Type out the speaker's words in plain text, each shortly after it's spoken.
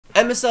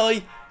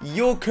MSI,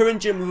 your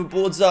current gen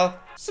motherboards are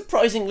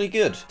surprisingly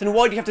good. Then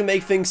why do you have to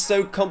make things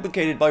so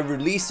complicated by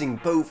releasing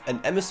both an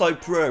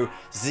MSI Pro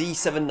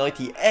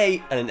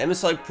Z790-A and an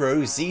MSI Pro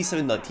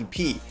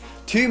Z790-P?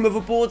 Two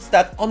motherboards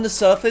that on the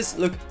surface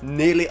look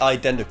nearly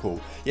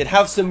identical, yet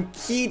have some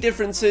key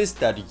differences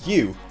that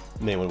you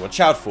may want to watch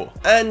out for.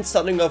 And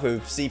starting off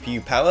with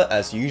CPU power,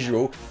 as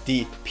usual,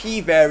 the P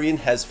variant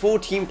has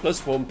 14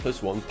 + 1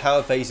 + 1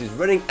 power phases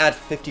running at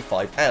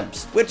 55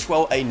 amps, which,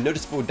 while a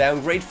noticeable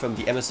downgrade from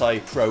the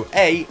MSI Pro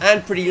A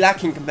and pretty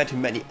lacking compared to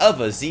many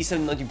other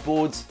Z790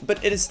 boards,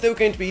 but it is still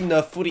going to be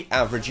enough for the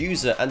average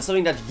user and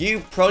something that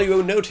you probably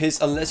won't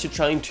notice unless you're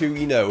trying to,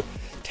 you know,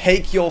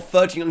 take your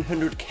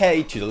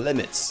 3900K to the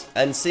limits.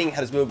 And seeing how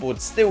this motherboard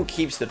still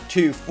keeps the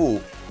two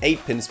full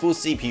 8 pins for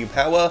CPU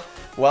power,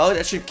 well,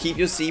 that should keep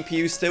your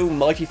CPU still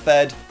mighty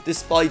fed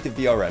despite the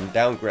VRM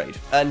downgrade.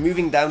 And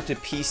moving down to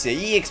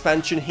PCIe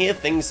expansion, here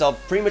things are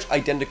pretty much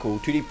identical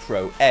to the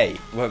Pro A,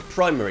 with a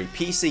primary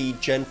PCIe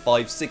Gen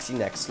 5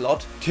 16x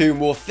slot, two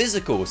more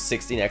physical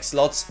 16x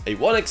slots, a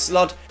 1x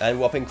slot, and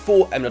whopping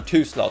 4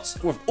 M.2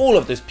 slots, with all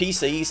of those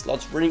PCIe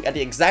slots running at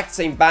the exact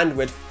same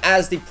bandwidth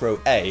as the Pro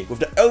A, with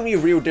the only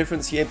real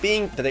difference here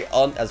being that they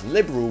aren't as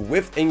liberal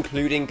with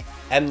including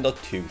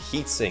M.2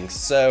 heatsinks,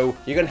 so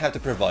you're gonna have to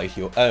provide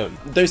your own.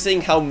 Though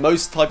seeing how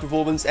most high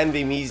performance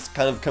NVMe's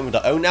kind of come with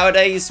their own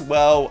nowadays,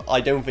 well,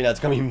 I don't think that's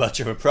gonna be much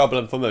of a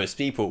problem for most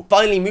people.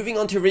 Finally, moving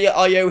on to rear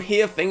I/O,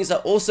 here things are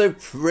also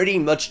pretty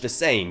much the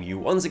same. You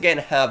once again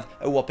have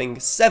a whopping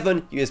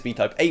 7 USB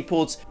Type A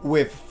ports,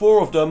 with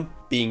 4 of them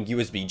being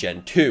USB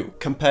Gen 2,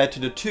 compared to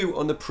the 2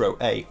 on the Pro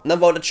A. Now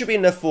while that should be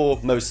enough for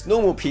most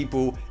normal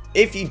people,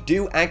 if you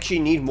do actually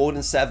need more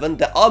than 7,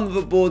 there are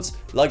motherboards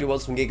like the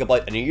ones from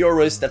Gigabyte and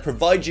Eurus that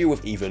provide you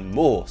with even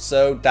more,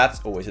 so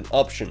that's always an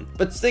option.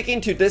 But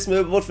sticking to this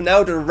motherboard for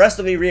now, the rest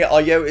of the rear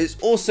I/O is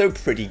also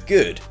pretty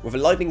good, with a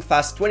lightning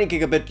fast 20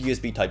 gigabit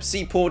USB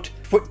Type-C port,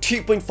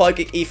 2.5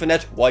 gig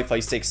Ethernet, Wi-Fi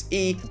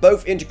 6E,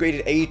 both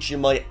integrated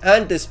HDMI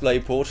and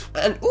DisplayPort,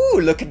 and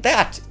ooh, look at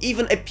that,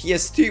 even a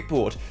PS2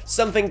 port,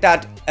 something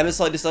that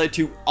MSI decided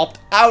to opt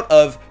out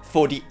of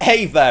for the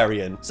A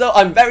variant. So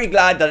I'm very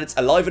glad that it's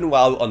alive and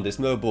well on this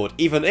motherboard,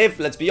 even if,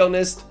 let's be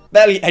honest,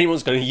 barely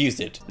anyone's going to use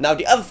it. Now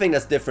the other thing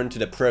that's different to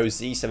the Pro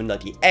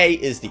Z790A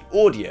is the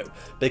audio,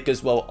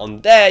 because well,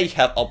 on there you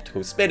have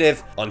optical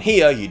SPDIF, on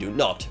here you do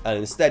not, and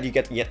instead you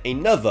get yet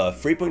another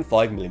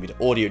 3.5mm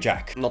audio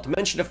jack. Not to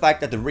mention the fact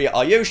that the rear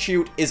I/O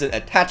chute isn't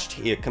attached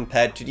here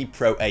compared to the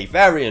Pro A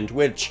variant,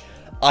 which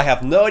I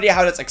have no idea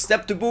how that's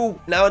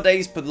acceptable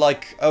nowadays, but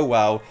like, oh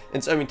wow,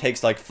 it only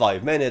takes like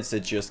 5 minutes,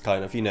 it's just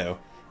kind of, you know,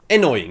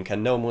 annoying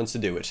and no one wants to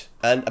do it.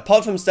 And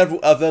apart from several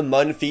other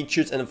minor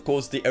features and of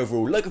course the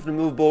overall look of the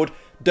motherboard,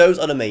 those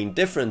are the main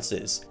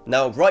differences.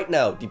 Now right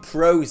now, the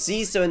Pro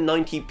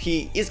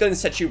Z790P is going to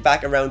set you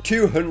back around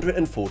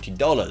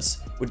 $240,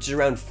 which is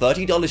around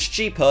 $30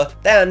 cheaper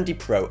than the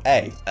Pro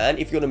A. And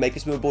if you want to make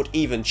this motherboard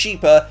even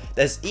cheaper,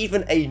 there's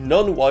even a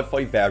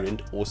non-Wi-Fi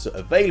variant also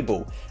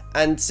available.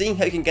 And seeing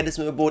how you can get this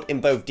motherboard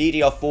in both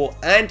DDR4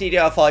 and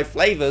DDR5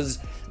 flavors,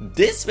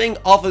 this thing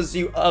offers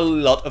you a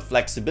lot of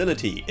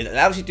flexibility. It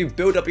allows you to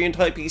build up your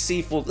entire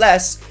PC for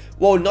less,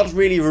 while not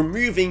really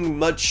removing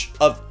much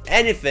of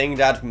anything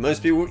that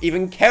most people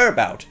even care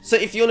about. So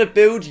if you want to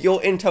build your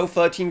Intel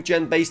 13th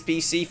gen based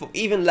PC for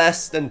even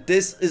less, then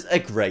this is a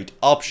great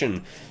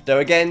option. Though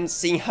again,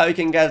 seeing how you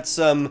can get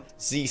some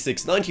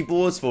Z690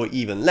 boards for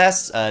even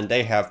less, and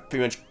they have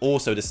pretty much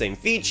also the same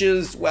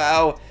features,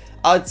 well,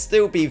 I'd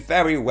still be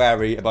very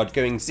wary about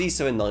going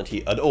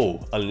Z790 at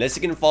all, unless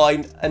you can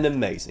find an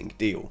amazing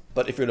deal.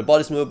 But if you want to buy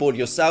this motherboard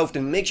yourself,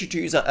 then make sure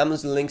to use our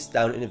Amazon links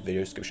down in the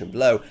video description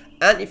below.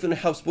 And if you want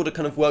to help support the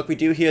kind of work we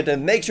do here,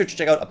 then make sure to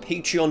check out our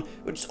Patreon,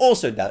 which is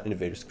also down in the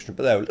video description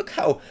below. Look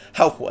how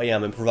helpful I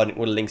am in providing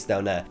all the links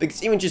down there,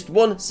 because even just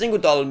one single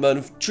dollar a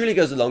month truly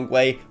goes a long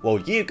way, while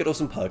you get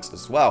awesome perks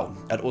as well.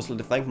 I'd also like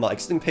to thank my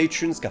existing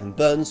patrons, Gavin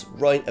Burns,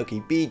 Ryan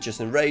OKB,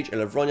 Justin Rage,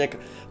 Ella Vroniak,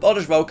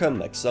 Bartosz Welcome,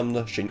 Mike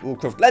Sumner, Shane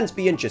Allcroft,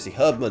 Lensby, and Jesse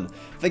Herdman.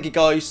 Thank you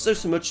guys so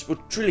much, it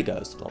truly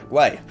goes a long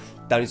way.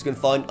 Down you can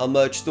find our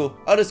merch store,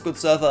 our Discord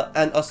server,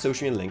 and our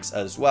social media links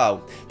as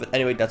well. But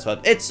anyway, that's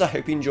about it, so I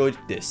hope you enjoyed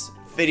this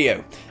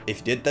video. If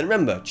you did, then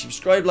remember to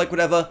subscribe, like,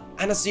 whatever,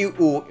 and I'll see you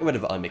all in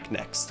whatever I make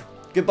next.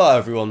 Goodbye,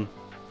 everyone.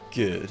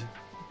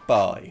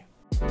 Goodbye.